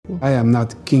I am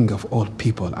not king of all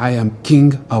people. I am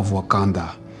king of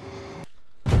Wakanda.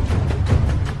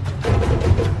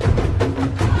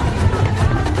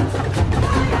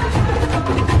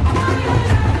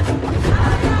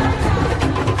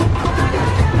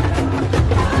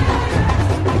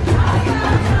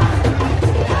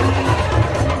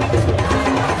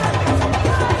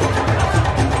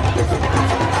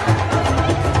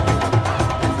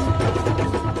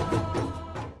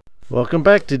 Welcome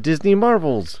back to Disney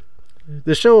Marvels,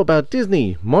 the show about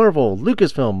Disney, Marvel,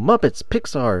 Lucasfilm, Muppets,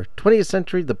 Pixar, 20th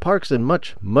Century, the parks, and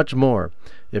much, much more.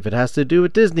 If it has to do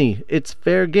with Disney, it's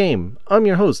fair game. I'm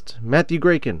your host, Matthew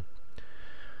Graken.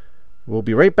 We'll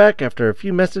be right back after a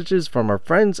few messages from our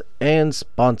friends and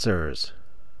sponsors.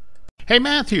 Hey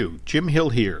Matthew, Jim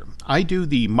Hill here. I do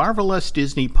the Marvelous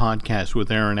Disney podcast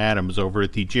with Aaron Adams over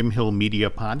at the Jim Hill Media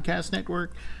Podcast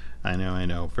Network. I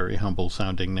know, very humble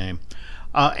sounding name.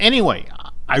 Anyway,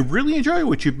 I really enjoy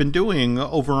what you've been doing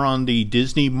over on the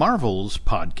Disney Marvels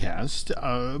podcast,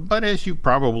 but as you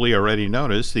probably already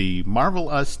noticed, the Marvel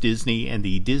Us Disney and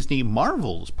the Disney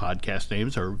Marvels podcast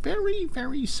names are very,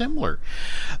 very similar,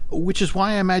 which is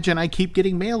why I imagine I keep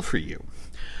getting mail for you.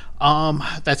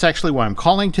 That's actually why I'm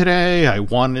calling today. I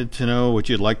wanted to know what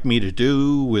you'd like me to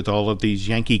do with all of these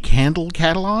Yankee Candle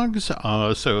catalogs,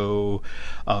 so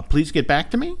please get back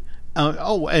to me.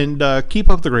 And keep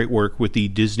up the great work with the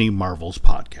Disney Marvels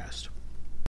podcast.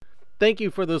 Thank you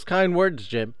for those kind words,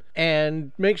 Jim.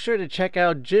 And make sure to check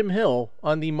out Jim Hill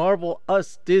on the Marvel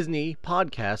Us Disney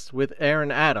podcast with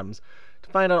Aaron Adams to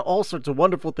find out all sorts of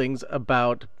wonderful things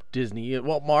about Disney,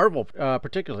 well, Marvel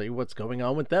particularly, what's going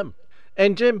on with them.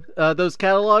 And Jim, those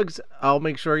catalogs, I'll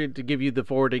make sure to give you the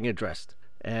forwarding address.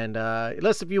 And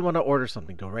unless if you want to order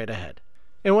something, go right ahead.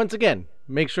 And once again,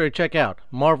 make sure to check out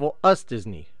Marvel Us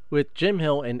Disney with Jim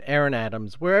Hill and Aaron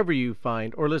Adams wherever you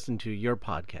find or listen to your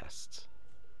podcasts.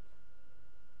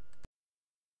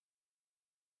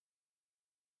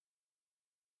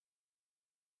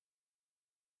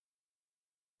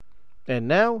 And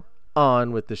now,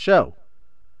 on with the show.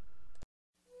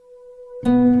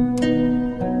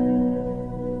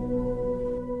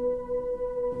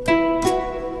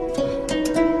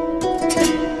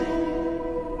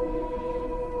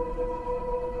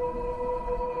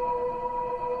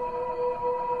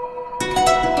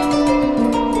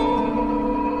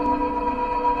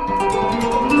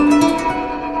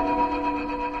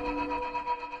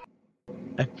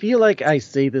 I feel like I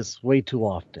say this way too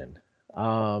often.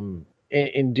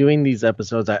 In doing these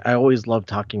episodes, I always love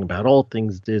talking about all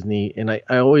things Disney, and I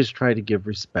always try to give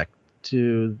respect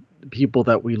to the people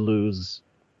that we lose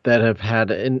that have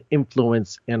had an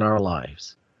influence in our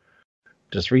lives.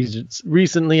 Just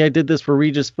recently, I did this for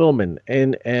Regis Philbin,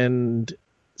 and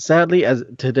sadly, as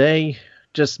today,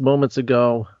 just moments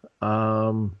ago,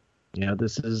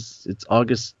 it's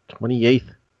August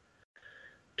 28th.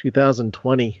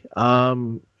 2020.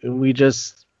 We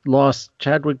just lost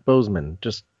Chadwick Boseman.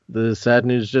 Just the sad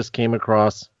news just came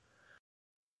across.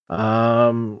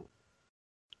 I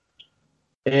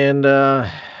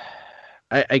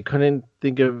couldn't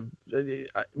think of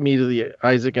immediately.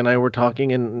 Isaac and I were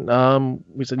talking, and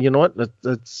we said, you know what?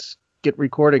 Let's get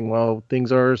recording while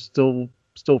things are still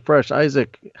fresh.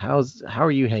 Isaac, how are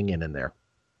you hanging in there?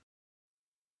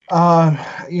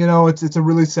 It's a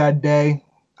really sad day.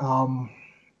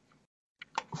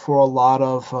 For a lot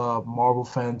of Marvel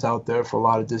fans out there, for a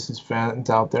lot of Disney fans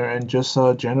out there, and just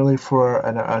generally for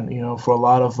a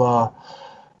lot of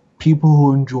people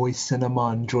who enjoy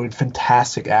cinema, enjoyed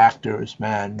fantastic actors,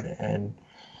 man,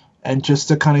 and just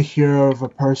to kind of hear of a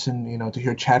person, to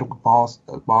hear Chadwick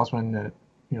Boseman,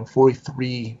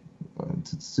 43,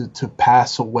 to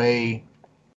pass away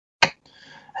at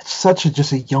such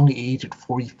a young age at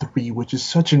 43, which is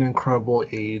such an incredible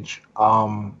age.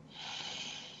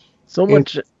 So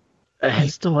much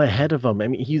still ahead of him. I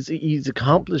mean, he's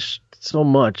accomplished so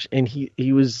much, and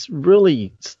he was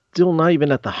really still not even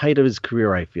at the height of his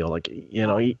career. I feel like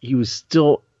he was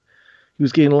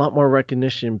getting a lot more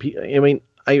recognition. I mean,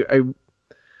 I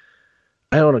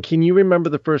don't know. Can you remember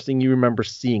the first thing you remember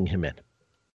seeing him in?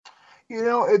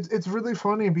 It's really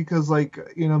funny because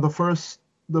the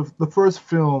first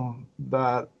film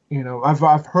that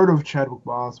I've heard of Chadwick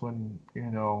Boseman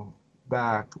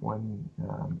back when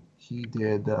he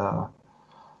did I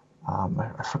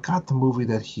forgot the movie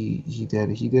that he did.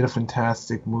 He did a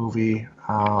fantastic movie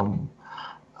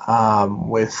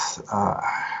with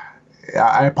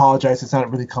I apologize, it's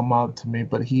not really come out to me,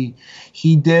 but he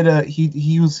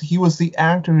was the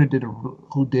actor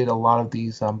who did a lot of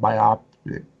these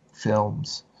biopic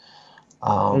films.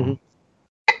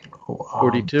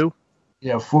 42.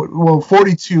 Yeah,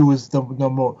 42 is the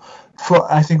number.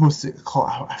 I think it was called.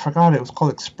 I forgot, it was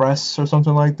called Express or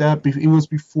something like that. It was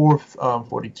before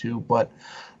 42, but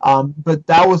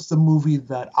that was the movie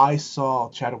that I saw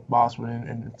Chadwick Boseman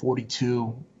in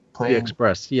 42 playing. The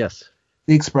Express, yes.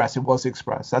 The Express. It was the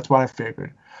Express. That's what I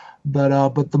figured. But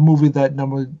the movie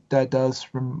that does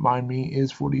remind me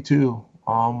is 42.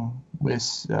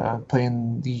 With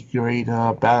playing the great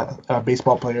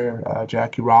baseball player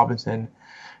Jackie Robinson.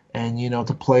 And,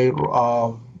 to play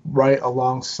right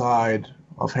alongside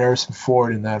of Harrison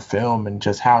Ford in that film, and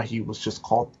just how he was just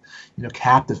called,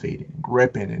 captivating,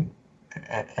 gripping,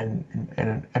 and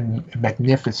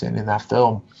magnificent in that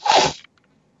film.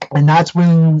 And that's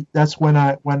when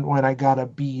I got a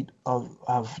beat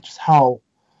of just how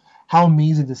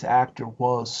amazing this actor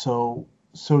was. So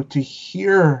to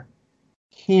hear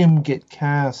him get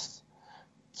cast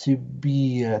to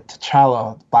be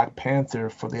T'Challa, Black Panther,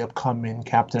 for the upcoming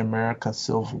Captain America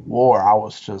Civil War, I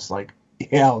was just like,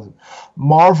 yeah,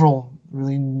 Marvel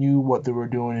really knew what they were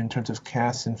doing in terms of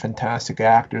casting fantastic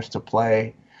actors to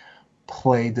play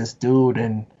this dude,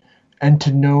 and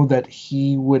to know that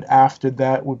he would, after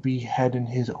that, would be heading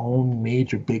his own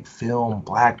major big film,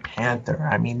 Black Panther.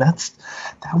 I mean, that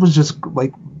was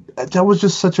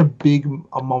just such a big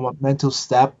monumental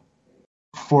step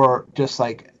for just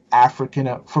like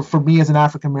for me as an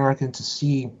African American to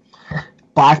see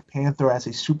Black Panther as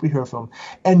a superhero film,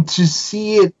 and to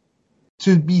see it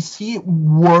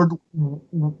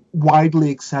widely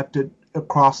accepted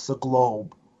across the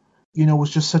globe, was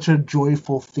just such a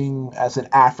joyful thing as an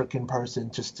African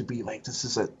person, just to be like, this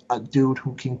is a dude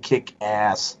who can kick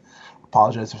ass.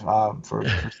 Apologize for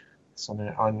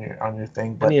on your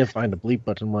thing, but I need to find a bleep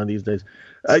button one of these days.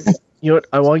 You know what?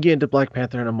 I want to get into Black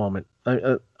Panther in a moment.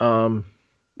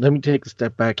 Let me take a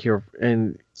step back here,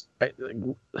 and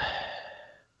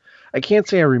I can't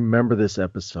say I remember this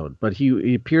episode, but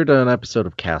he appeared on an episode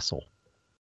of Castle,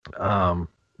 in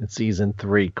season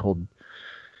 3, called,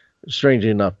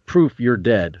 strangely enough, Proof You're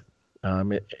Dead.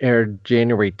 It aired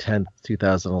January 10th,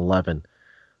 2011.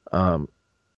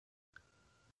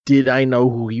 Did I know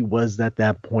who he was at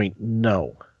that point?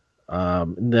 No.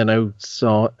 And then I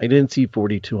didn't see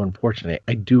 42, unfortunately.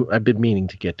 I've been meaning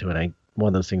to get to it. One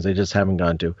of those things I just haven't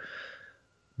gone to.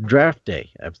 Draft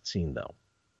Day, I've seen, though.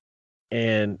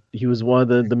 And he was one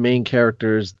of the main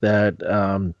characters that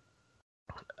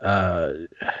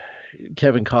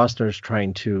Kevin Costner's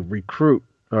trying to recruit,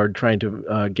 or trying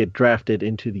to get drafted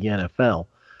into the NFL.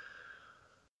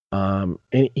 And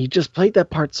he just played that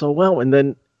part so well. And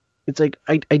then it's like,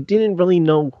 I didn't really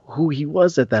know who he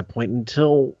was at that point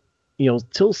until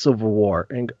Civil War.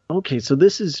 And okay, so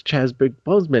this is Chadwick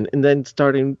Boseman. And then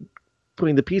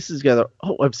putting the pieces together.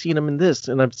 Oh, I've seen him in this,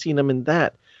 and I've seen him in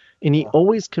that. And he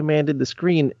always commanded the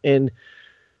screen. And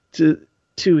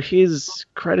to his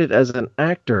credit as an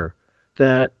actor,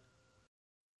 that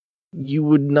you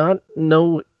would not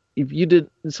know if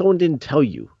someone didn't tell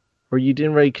you, or you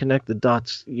didn't really connect the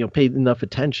dots, paid enough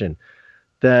attention,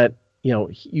 that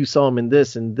you saw him in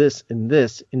this and this and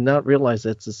this, and not realize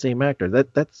that's the same actor.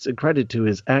 That's a credit to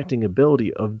his acting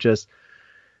ability of just,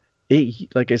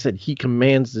 like I said, he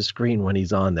commands the screen when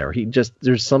he's on there. He has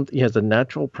a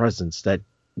natural presence that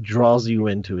draws you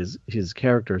into his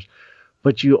characters,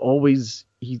 but he always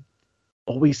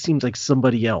seems like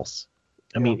somebody else.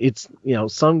 I mean, it's,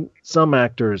 some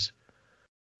actors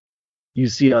you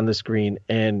see on the screen,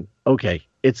 and okay,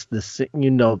 it's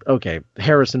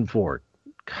Harrison Ford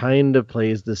kind of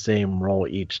plays the same role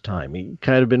each time. He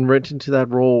kind of been written to that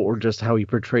role, or just how he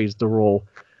portrays the role.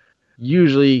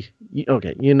 Usually,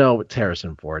 it's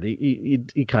Harrison Ford.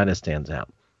 He kind of stands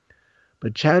out.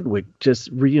 But Chadwick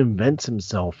just reinvents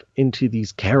himself into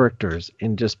these characters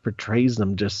and just portrays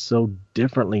them just so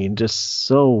differently and just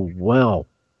so well.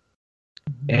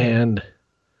 And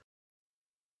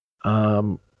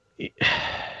like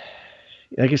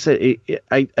I said,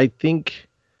 I think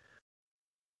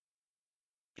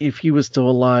if he was still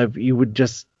alive, you would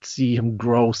just see him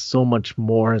grow so much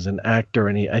more as an actor.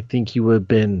 And I think he would have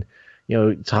been,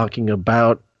 talking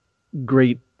about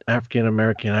great African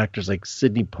American actors like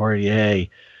Sidney Poitier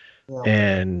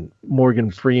and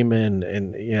Morgan Freeman,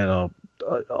 and and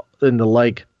the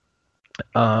like.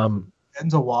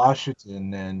 Denzel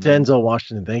Washington. Denzel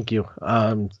Washington, thank you.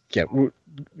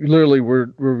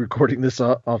 We're recording this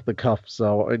off the cuff,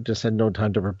 so I just had no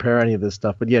time to prepare any of this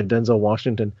stuff. But yeah, Denzel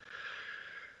Washington,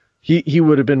 he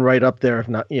would have been right up there, if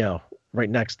not, right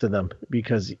next to them,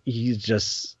 because he's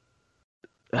just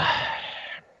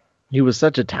he was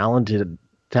such a talented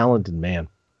man.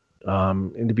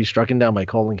 And to be struck down by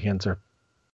colon cancer,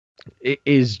 it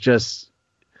is just,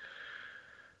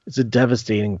 it's a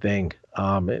devastating thing.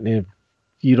 And if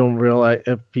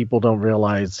people don't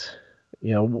realize,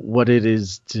 what it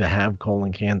is to have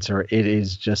colon cancer, it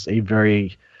is just a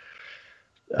very,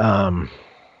 it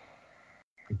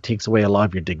takes away a lot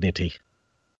of your dignity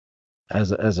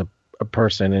as a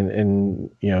person, and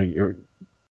you're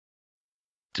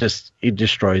just, it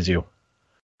destroys you.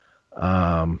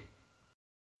 And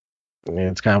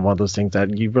it's kind of one of those things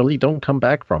that you really don't come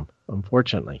back from,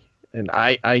 unfortunately. And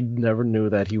I never knew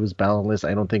that he was boundless.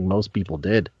 I don't think most people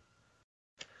did.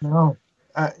 No,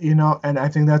 and I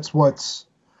think that's what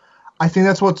I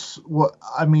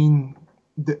mean.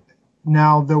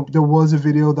 Now there was a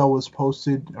video that was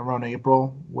posted around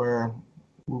April where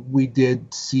we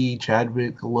did see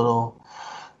Chadwick a little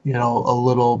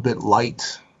bit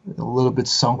light, a little bit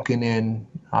sunken in.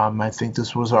 I think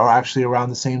this was actually around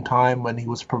the same time when he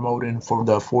was promoting for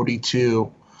the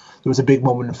 42. There was a big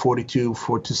moment in 42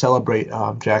 to celebrate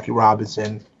Jackie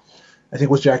Robinson. I think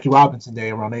it was Jackie Robinson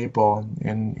Day around April,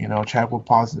 and Chadwick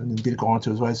paused and did go onto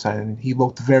his website, and he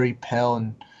looked very pale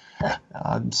and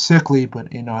sickly. But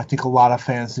I think a lot of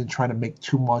fans didn't try to make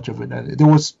too much of it. There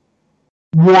was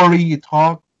worry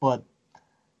talk, but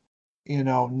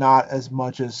not as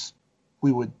much as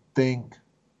we would think.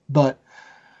 But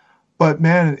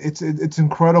man, it's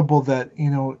incredible that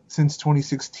since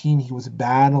 2016 he was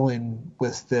battling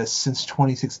with this since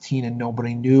 2016 and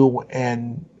nobody knew.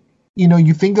 And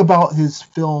you think about his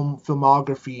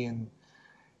filmography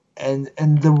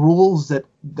and the roles that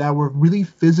were really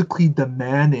physically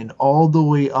demanding, all the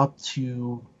way up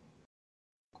to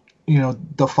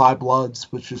The Five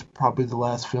Bloods, which is probably the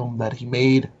last film that he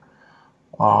made.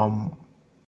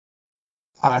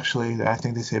 Actually, I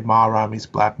think they said Ma Rainey's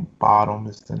Black Bottom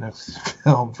is the next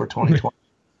film for 2020.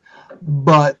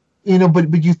 But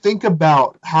you think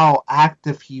about how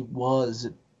active he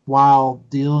was while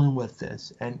dealing with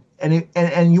this, and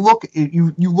you look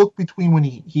between when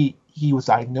he was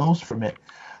diagnosed from it,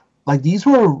 like these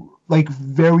were like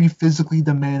very physically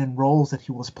demanding roles that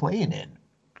he was playing in.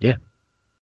 Yeah.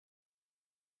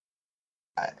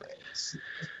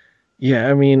 Yeah,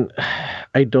 I mean,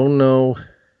 I don't know,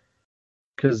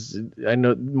 because I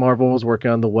know Marvel was working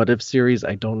on the What If series.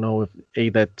 I don't know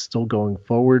if that's still going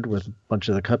forward with a bunch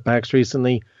of the cutbacks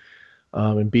recently,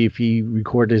 and B, if he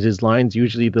recorded his lines.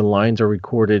 Usually the lines are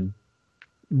recorded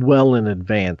well in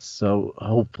advance, so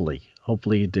hopefully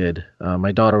he did.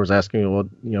 My daughter was asking me, well,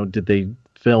 did they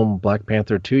film Black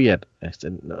Panther 2 yet? I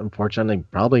said, unfortunately,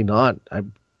 probably not.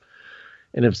 And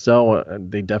if so,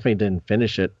 they definitely didn't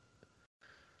finish it.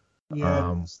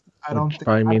 Yeah, I don't think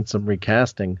probably means some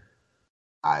recasting.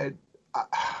 I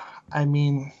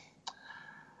mean,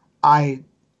 I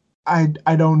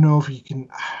don't know if you can.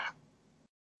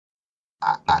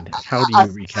 How do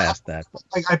you recast that?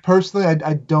 I personally,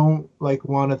 I don't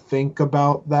want to think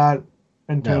about that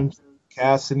in terms of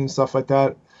casting and stuff like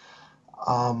that.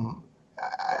 I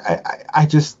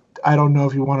don't know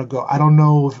if you want to go. I don't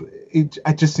know if it.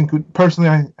 I just think personally,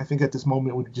 I think at this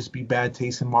moment it would just be bad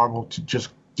taste in Marvel to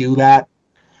just do that.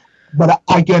 But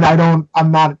again, I'm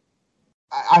not.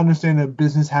 I understand that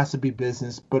business has to be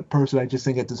business, but personally, I just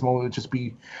think at this moment it would just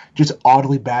be just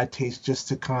oddly bad taste just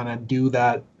to kind of do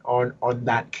that on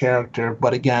that character.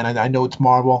 But again, I know it's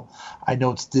Marvel, I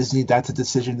know it's Disney. That's a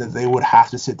decision that they would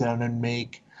have to sit down and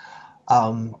make.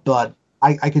 But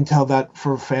I can tell that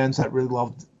for fans that really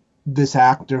loved this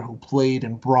actor who played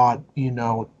and brought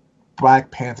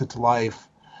Black Panther to life,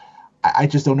 I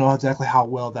just don't know exactly how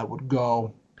well that would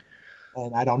go,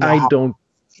 and I don't know.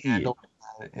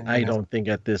 I don't think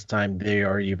at this time they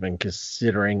are even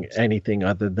considering anything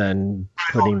other than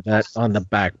putting that on the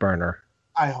back burner.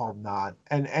 I hope not.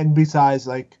 And besides,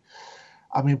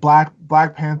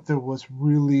 Black Panther was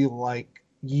really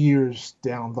years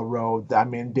down the road. I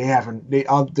mean, the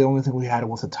only thing we had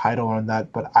was a title on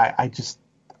that, but I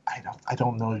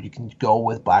don't know if you can go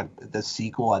with the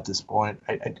sequel at this point.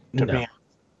 Man,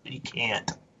 you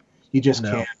can't. You just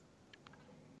can't.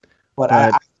 But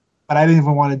I didn't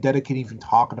even want to dedicate even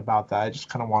talking about that. I just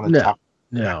kind of wanted to talk.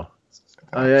 No.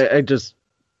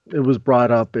 It was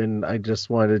brought up, and I just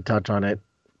wanted to touch on it in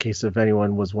case if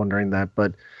anyone was wondering that.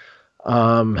 But,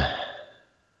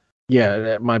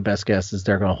 yeah, my best guess is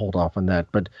they're going to hold off on that.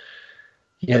 But,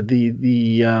 yeah,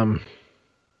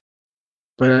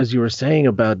 but as you were saying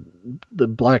about the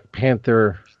Black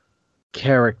Panther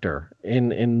character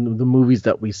in the movies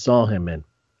that we saw him in,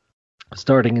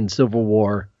 starting in Civil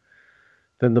War,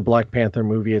 then the Black Panther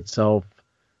movie itself,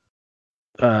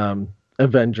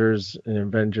 Avengers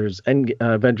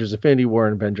Infinity War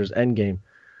and Avengers Endgame.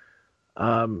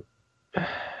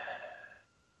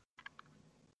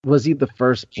 Was he the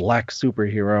first black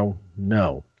superhero?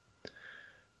 No.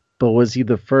 but was he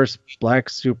the first black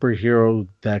superhero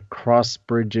that crossed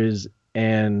bridges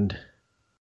and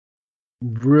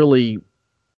really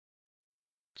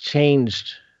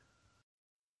changed?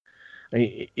 I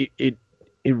mean, it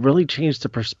really changed the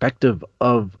perspective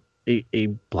of a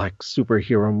black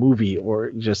superhero movie,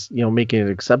 or just, making it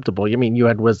acceptable. I mean, you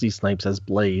had Wesley Snipes as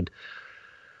Blade,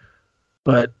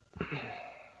 but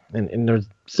and there's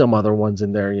some other ones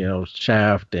in there,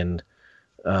 Shaft, and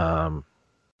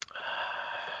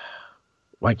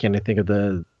why can't I think of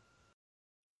the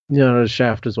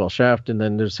Shaft as well? Shaft, and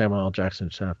then there's Samuel L. Jackson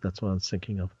Shaft. That's what I was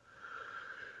thinking of.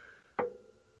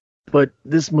 But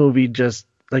this movie, just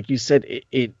like you said,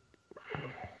 it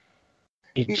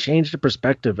changed the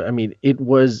perspective. I mean, it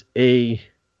was you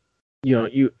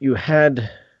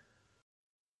had.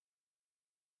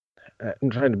 I'm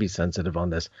trying to be sensitive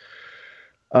on this.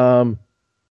 African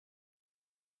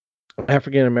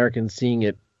Americans seeing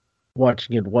it,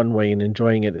 watching it one way and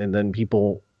enjoying it, and then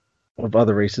people of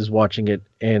other races watching it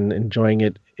and enjoying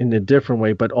it in a different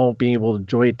way, but all being able to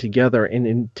enjoy it together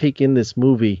and take in this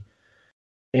movie.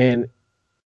 And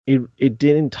it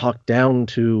didn't talk down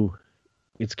to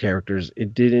its characters.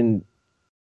 It didn't,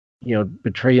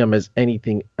 betray them as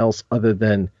anything else other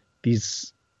than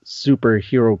these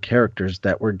superhero characters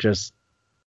that were just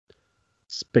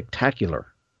spectacular.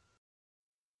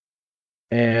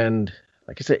 And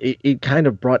like I said, it kind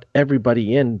of brought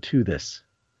everybody into this.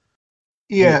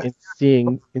 Yeah.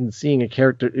 In seeing a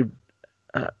character,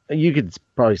 you could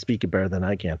probably speak it better than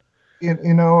I can.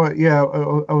 Yeah,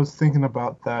 I was thinking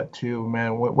about that too,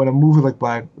 man. When a movie like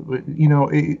Black,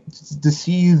 to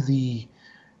see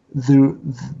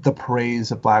the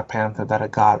praise of Black Panther that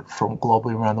it got from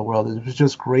globally around the world, it was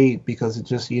just great, because it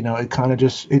just, it kind of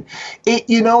just,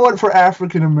 for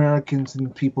African Americans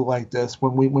and people like this,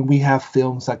 when we have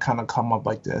films that kind of come up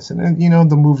like this, and then,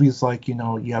 the movies like, you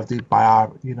have the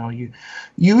you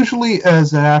usually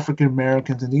as African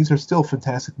Americans, and these are still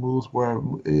fantastic movies where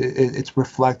it's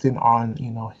reflecting on,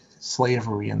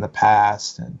 slavery in the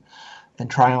past and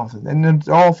triumph, and they're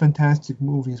all fantastic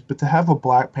movies. But to have a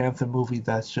Black Panther movie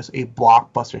that's just a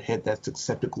blockbuster hit that's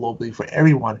accepted globally for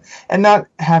everyone, and not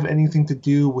have anything to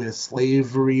do with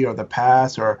slavery or the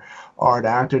past, or an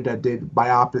actor that did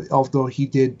biopic, although he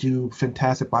did do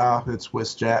fantastic biopics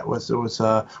with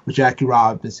Jackie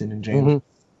Robinson and James. Mm-hmm.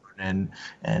 And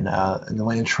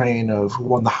Elaine Train, who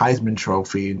won the Heisman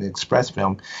Trophy in the Express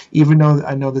film. Even though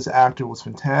I know this actor was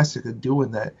fantastic at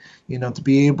doing that, to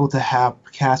be able to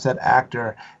cast that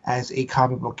actor as a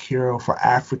comic book hero for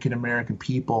African American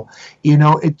people,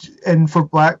 and for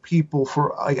Black people,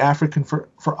 for like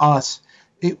for us,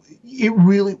 it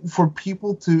really, for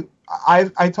people to.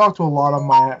 I talked to a lot of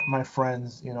my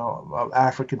friends,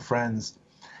 African friends.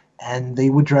 And they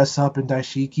would dress up in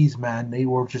dashikis, man. They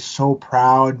were just so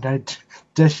proud,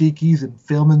 dashikis, and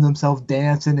filming themselves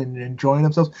dancing and enjoying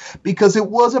themselves, because it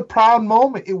was a proud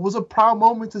moment. It was a proud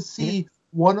moment to see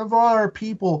one of our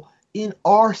people in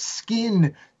our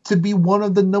skin to be one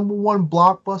of the number one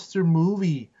blockbuster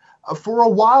movie for a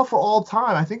while, for all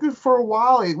time. I think for a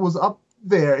while it was up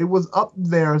there. It was up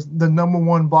there as the number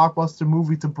one blockbuster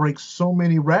movie to break so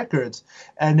many records,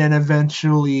 and then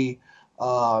eventually.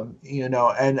 The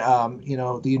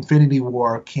Infinity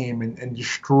War came and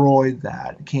destroyed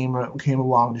that. Came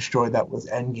along, destroyed that with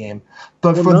Endgame.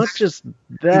 But for not just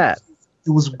that, it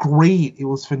was great. It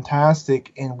was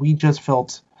fantastic, and we just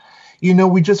felt,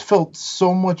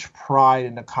 so much pride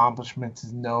and accomplishment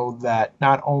to know that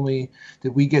not only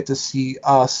did we get to see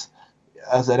us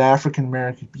as an African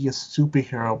American be a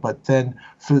superhero, but then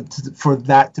for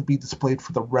that to be displayed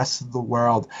for the rest of the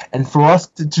world, and for us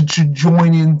to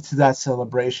join into that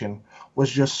celebration was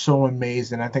just so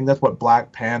amazing. I think that's what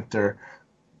Black Panther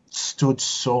stood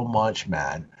so much,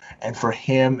 man. And for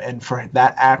him and for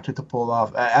that actor to pull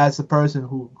off, as a person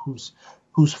who's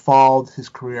followed his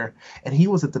career, and he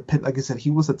was at the like I said,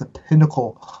 he was at the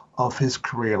pinnacle of his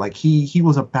career. Like he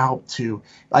was about to,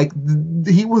 like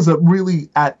he was really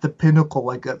at the pinnacle,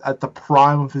 like at the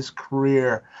prime of his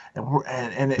career,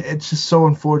 and it's just so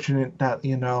unfortunate that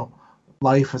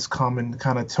life has come and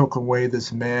kind of took away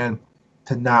this man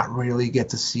to not really get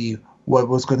to see what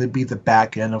was going to be the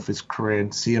back end of his career,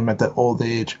 and see him at that old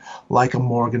age like a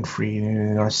Morgan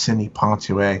Freeman or Sidney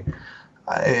Poitier.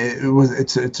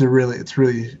 It's really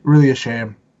a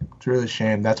shame. It's really a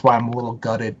shame. That's why I'm a little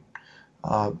gutted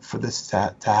for this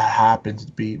to happen,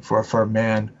 to be for a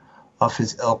man of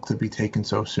his ilk to be taken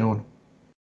so soon.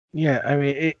 Yeah, I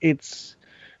mean it's.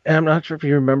 And I'm not sure if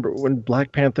you remember when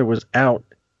Black Panther was out,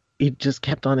 it just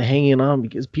kept on hanging on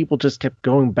because people just kept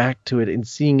going back to it and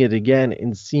seeing it again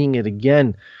and seeing it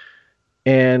again.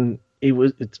 And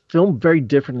it's filmed very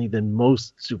differently than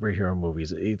most superhero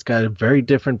movies. It's got a very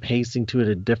different pacing to it,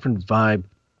 a different vibe.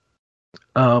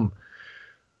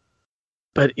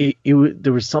 But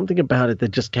there was something about it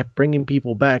that just kept bringing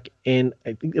people back, and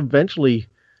I think eventually,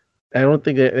 I don't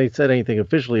think they said anything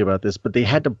officially about this, but they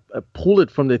had to pull it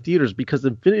from the theaters because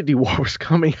Infinity War was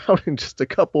coming out in just a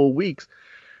couple of weeks,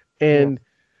 and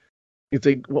it's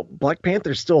like, well, Black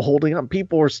Panther's still holding on.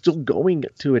 People are still going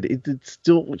to it. It's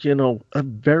still, a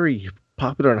very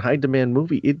popular and high demand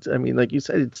movie. I mean, like you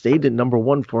said, it stayed at number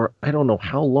 1 for I don't know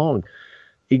how long.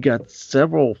 It got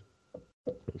several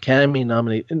Academy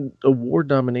award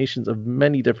nominations of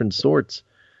many different sorts.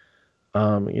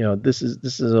 This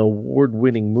is an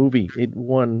award-winning movie. It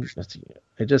won. Let's see,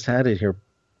 I just had it here.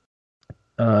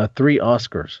 3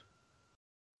 Oscars,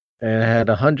 and it had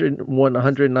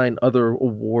 109 other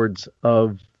awards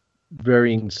of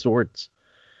varying sorts.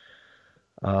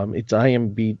 Its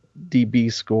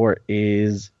IMDb score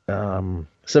is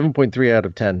 7.3 out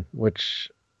of 10, which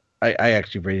I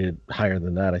actually rated higher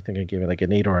than that. I think I gave it like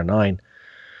an 8 or a 9.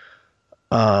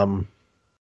 I'm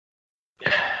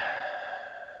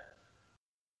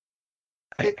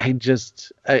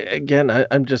just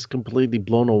completely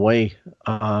blown away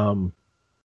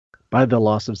by the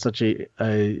loss of such a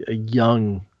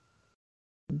young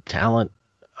talent.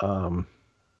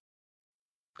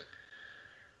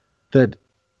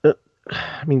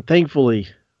 Thankfully,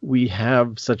 we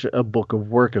have such a book of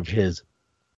work of his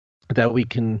that we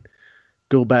can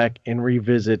go back and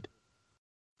revisit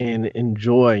and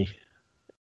enjoy.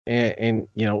 And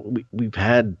we've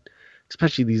had,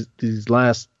 especially these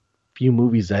last few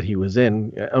movies that he was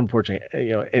in.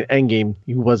 Unfortunately, in Endgame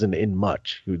he wasn't in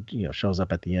much. He shows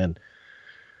up at the end.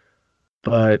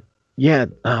 But yeah,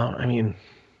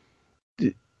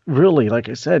 really, like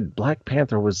I said, Black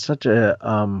Panther was such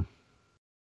a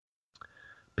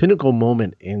pinnacle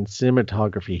moment in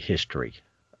cinematography history,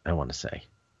 I want to say,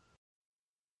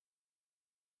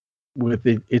 with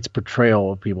its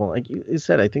portrayal of people. Like you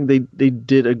said, I think they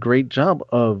did a great job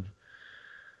of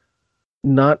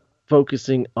not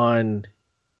focusing on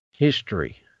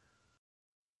history,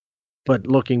 but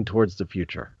looking towards the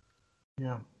future.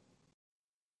 Yeah.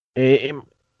 And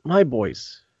my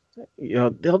boys,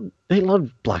 they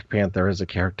love Black Panther as a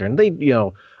character, and they,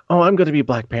 I'm going to be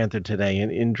Black Panther today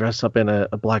and dress up in a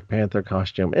Black Panther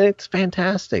costume. And it's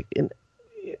fantastic. And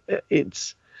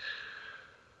it's,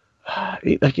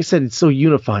 like you said, it's so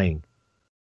unifying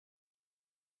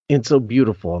and so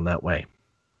beautiful in that way.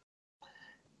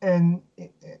 And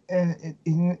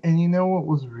what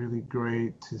was really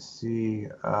great to see,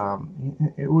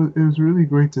 it was really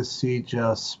great to see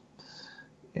just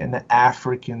an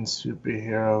African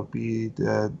superhero be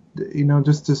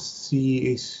just to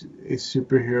see a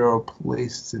superhero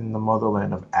placed in the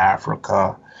motherland of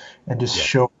Africa, and just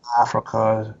show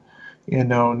Africa,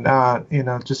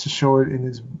 just to show it in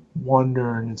its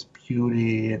wonder and its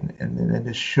beauty, and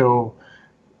to show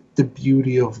the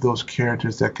beauty of those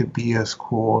characters that could be as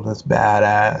cool and as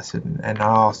badass and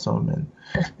awesome,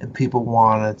 and people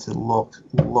wanted to look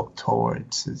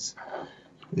towards.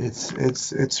 It's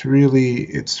really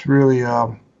it's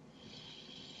I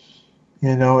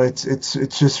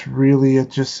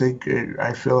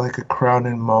feel like a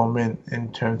crowning moment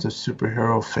in terms of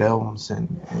superhero films,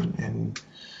 and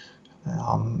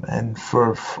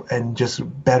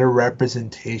just better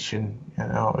representation,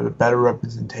 better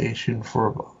representation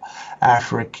for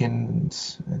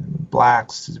Africans and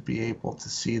blacks to be able to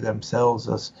see themselves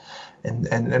as,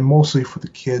 and mostly for the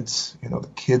kids, the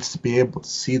kids to be able to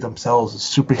see themselves as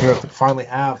superheroes, to finally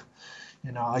have,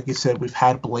 like you said, we've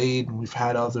had Blade and we've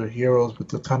had other heroes, but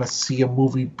to kind of see a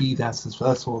movie be that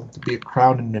successful, to be a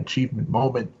crowning achievement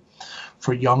moment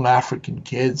for young African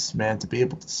kids, man, to be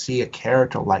able to see a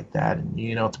character like that, and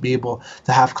to be able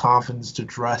to have confidence to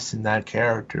dress in that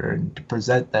character and to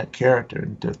present that character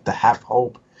and to have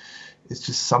hope, it's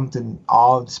just something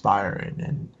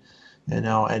awe-inspiring,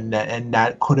 and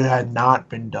that could have not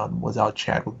been done without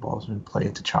Chadwick Boseman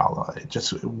playing T'Challa.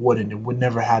 It would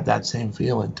never have that same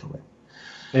feeling to it.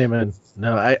 Amen.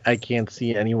 No, I can't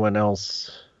see anyone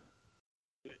else.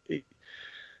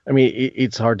 I mean,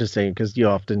 it's hard to say because you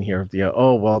often hear of you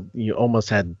almost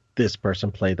had this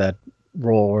person play that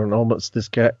role, or almost this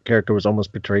character was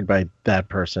almost portrayed by that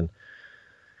person.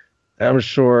 I'm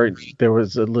sure there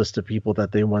was a list of people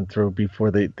that they went through before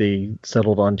they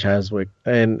settled on Chadwick.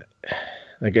 And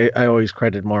like I always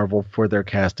credit Marvel for their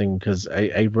casting, because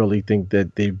I really think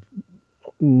that they've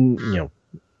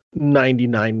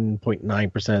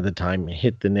 99.9% of the time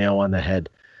hit the nail on the head.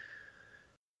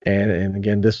 And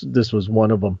again, this was one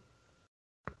of them.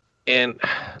 And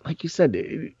like you said,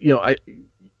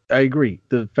 I agree.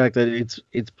 The fact that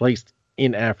it's placed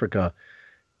in Africa,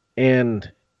 and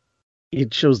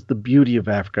it shows the beauty of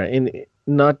Africa, and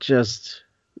not just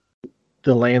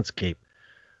the landscape,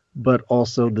 but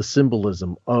also the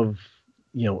symbolism of,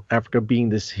 Africa being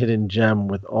this hidden gem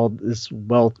with all this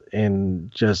wealth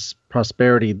and just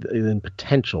prosperity and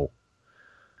potential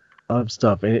of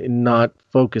stuff, and not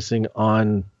focusing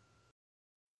on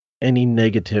any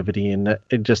negativity, and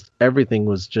it just everything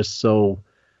was just so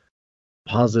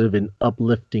positive and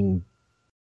uplifting,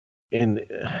 and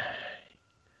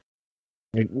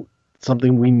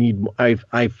something we need.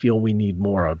 I feel we need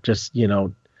more of. Just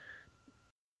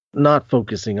not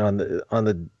focusing on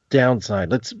the downside.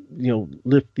 Let's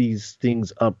lift these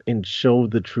things up and show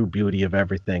the true beauty of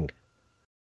everything.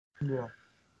 Yeah.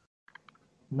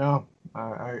 No,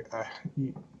 I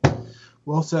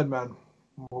well said, man.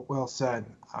 Well said.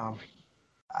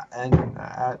 And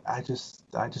I just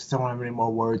don't have any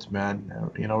more words,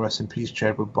 man. Rest in peace,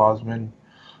 Chadwick Boseman.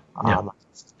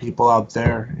 People out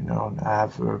there,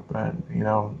 have,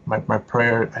 my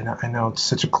prayer. I know it's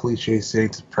such a cliche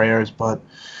saying to prayers, but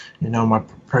my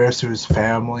prayers to his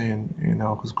family, and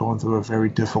who's going through a very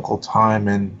difficult time,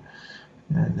 and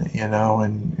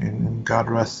God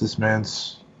rest this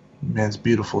man's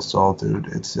beautiful soul, dude.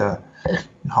 It's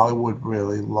Hollywood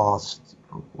really lost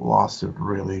a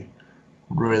really,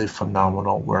 really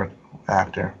phenomenal work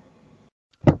actor.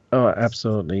 Oh,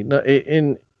 absolutely. No,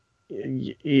 and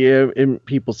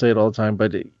people say it all the time,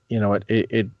 but it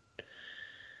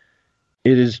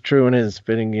is true and it is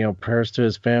fitting. Prayers to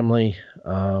his family.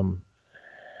 I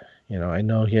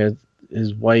know he has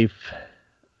his wife.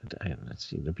 Let's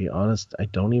see. To be honest, I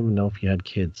don't even know if he had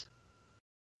kids.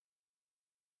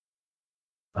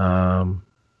 But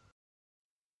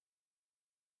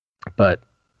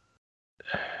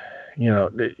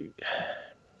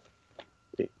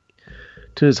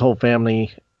to his whole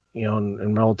family,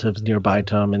 and relatives nearby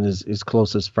to him, and his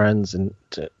closest friends, and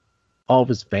to all of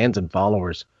his fans and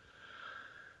followers,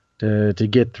 to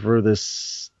get through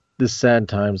this sad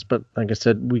times. But like I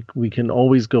said, we can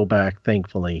always go back,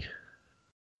 thankfully,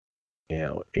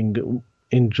 and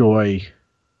enjoy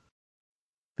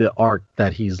the art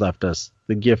that he's left us,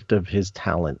 the gift of his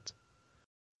talent.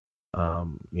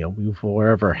 We will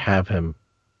forever have him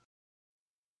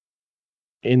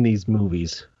in these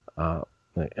movies.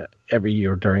 Every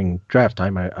year during draft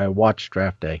time, I watch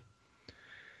Draft Day,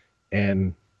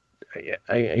 and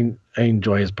I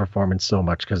enjoy his performance so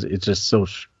much, because it's just so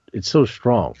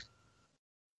strong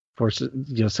for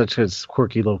such a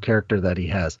quirky little character that he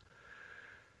has.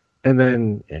 And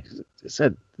then, like I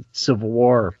said, Civil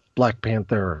War, Black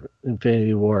Panther,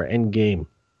 Infinity War, Endgame,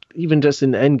 even just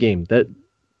in Endgame, that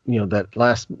that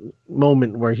last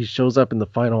moment where he shows up in the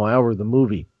final hour of the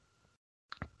movie.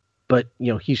 But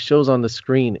he shows on the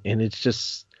screen, and it's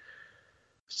just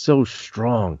so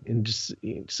strong and just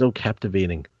so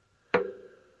captivating.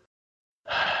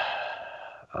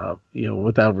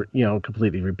 Without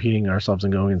completely repeating ourselves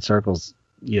and going in circles.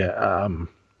 Yeah,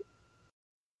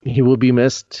 he will be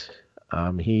missed.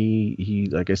 He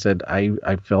like I said,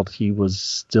 I felt he was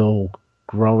still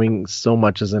growing so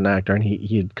much as an actor, and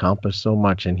he had accomplished so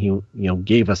much, and he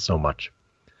gave us so much.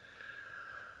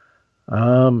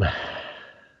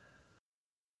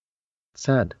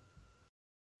 Sad.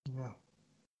 Yeah.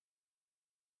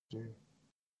 Dude.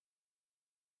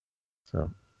 So,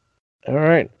 all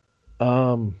right.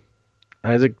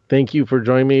 Isaac, thank you for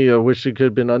joining me. I wish it could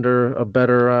have been under a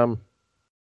better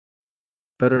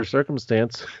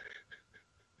circumstance.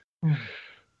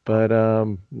 But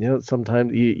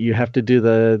sometimes you have to do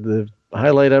the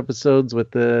highlight episodes with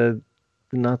the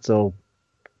not so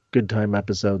good time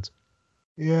episodes.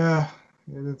 Yeah,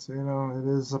 it is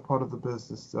a part of the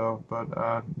business, though. But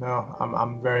no,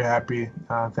 I'm very happy.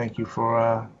 Thank you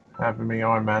for having me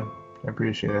on, man. I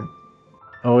appreciate it.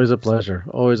 Always a pleasure.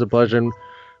 Always a pleasure. And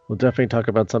we'll definitely talk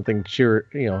about something a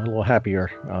little happier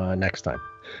next time.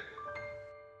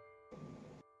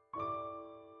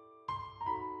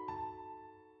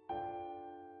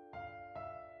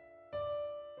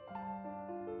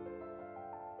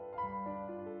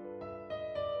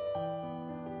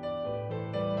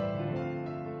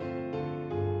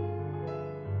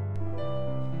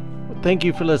 Thank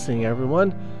you for listening,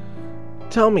 everyone.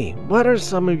 Tell me, what are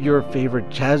some of your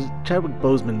favorite Chadwick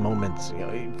Boseman moments?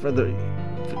 If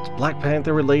it's Black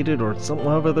Panther related or some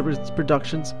of other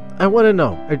productions. I want to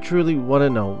know. I truly want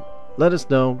to know. Let us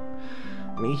know.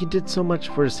 I mean, he did so much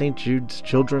for St. Jude's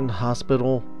Children's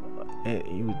Hospital.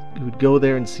 He would go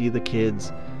there and see the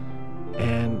kids,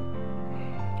 and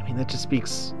I mean, that just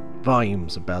speaks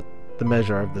volumes about the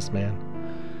measure of this man.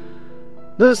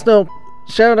 Let us know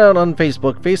Shout out on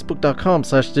Facebook,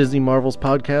 facebook.com/Disney Marvels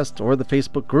Podcast, or the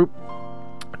Facebook group,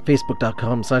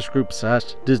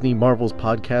 facebook.com/group/Disney Marvels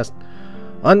Podcast.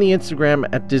 On the Instagram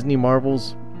at Disney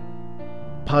Marvels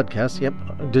Podcast, yep,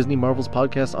 Disney Marvels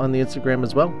Podcast on the Instagram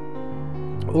as well,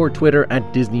 or Twitter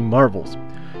at Disney Marvels.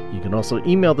 You can also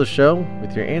email the show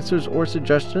with your answers or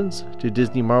suggestions to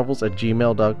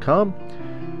DisneyMarvels@gmail.com.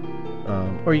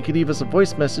 Or you can leave us a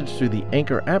voice message through the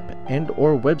Anchor app and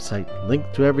or website. Link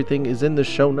to everything is in the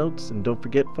show notes. And don't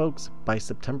forget, folks, by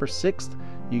September 6th,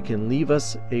 you can leave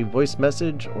us a voice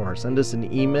message or send us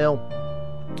an email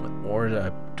or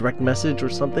a direct message or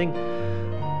something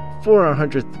for our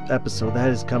 100th episode that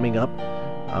is coming up.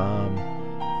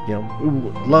 We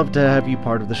would love to have you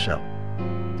part of the show.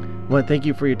 I want to thank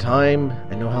you for your time.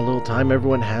 I know how little time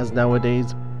everyone has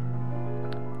nowadays.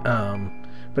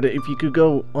 But if you could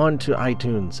go on to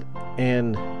iTunes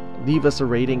and leave us a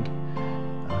rating,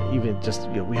 even just,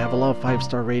 we have a lot of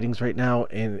 5-star ratings right now,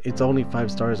 and it's only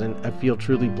 5 stars, and I feel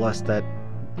truly blessed that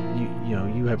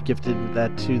you have gifted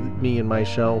that to me and my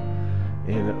show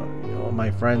and my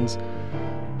friends.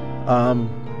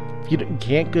 If you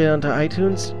can't get onto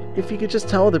iTunes, if you could just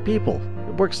tell other people,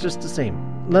 it works just the same.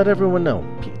 Let everyone know.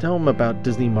 Tell them about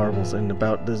Disney Marvels and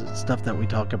about the stuff that we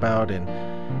talk about, and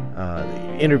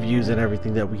the interviews and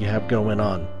everything that we have going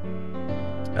on.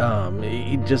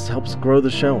 It just helps grow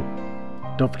the show.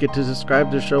 Don't forget to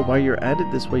subscribe to the show while you're at it.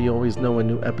 This way you always know when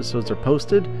new episodes are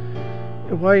posted.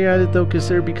 And while you're at it, though,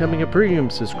 consider becoming a premium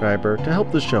subscriber to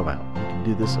help the show out. You can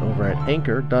do this over at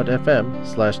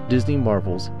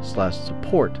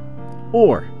anchor.fm/DisneyMarvels/support.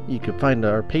 Or you can find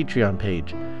our Patreon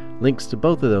page. Links to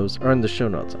both of those are in the show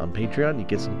notes. On Patreon, you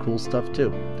get some cool stuff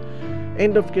too.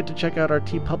 And don't forget to check out our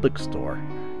TeePublic store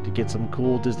to get some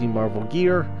cool Disney Marvel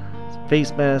gear,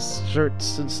 face masks,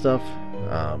 shirts, and stuff.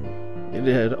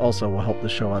 It also will help the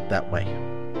show out that way.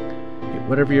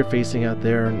 Whatever you're facing out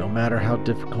there, no matter how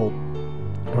difficult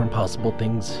or impossible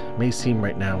things may seem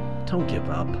right now, don't give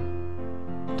up.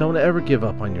 Don't ever give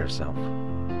up on yourself.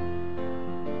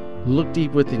 Look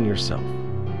deep within yourself.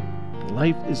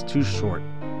 Life is too short,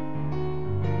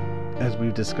 as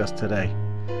we've discussed today.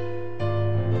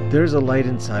 There's a light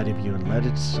inside of you, and let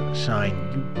it shine.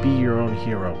 You be your own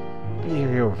hero. Be a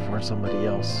hero for somebody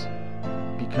else,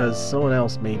 because someone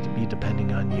else may be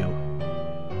depending on you.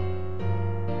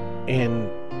 And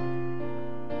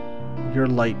your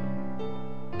light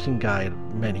can guide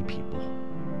many people.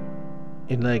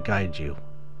 And let it guide you.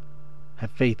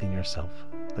 Have faith in yourself,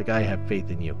 like I have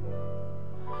faith in you.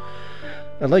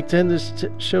 I'd like to end this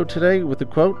show today with a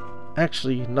quote,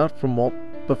 actually not from Walt,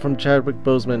 but from Chadwick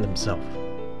Boseman himself.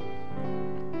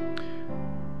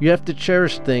 You have to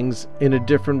cherish things in a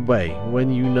different way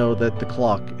when you know that the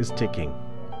clock is ticking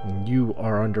and you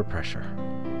are under pressure.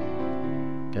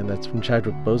 Again, that's from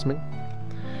Chadwick Boseman.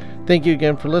 Thank you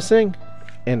again for listening,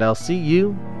 and I'll see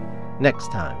you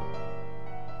next time.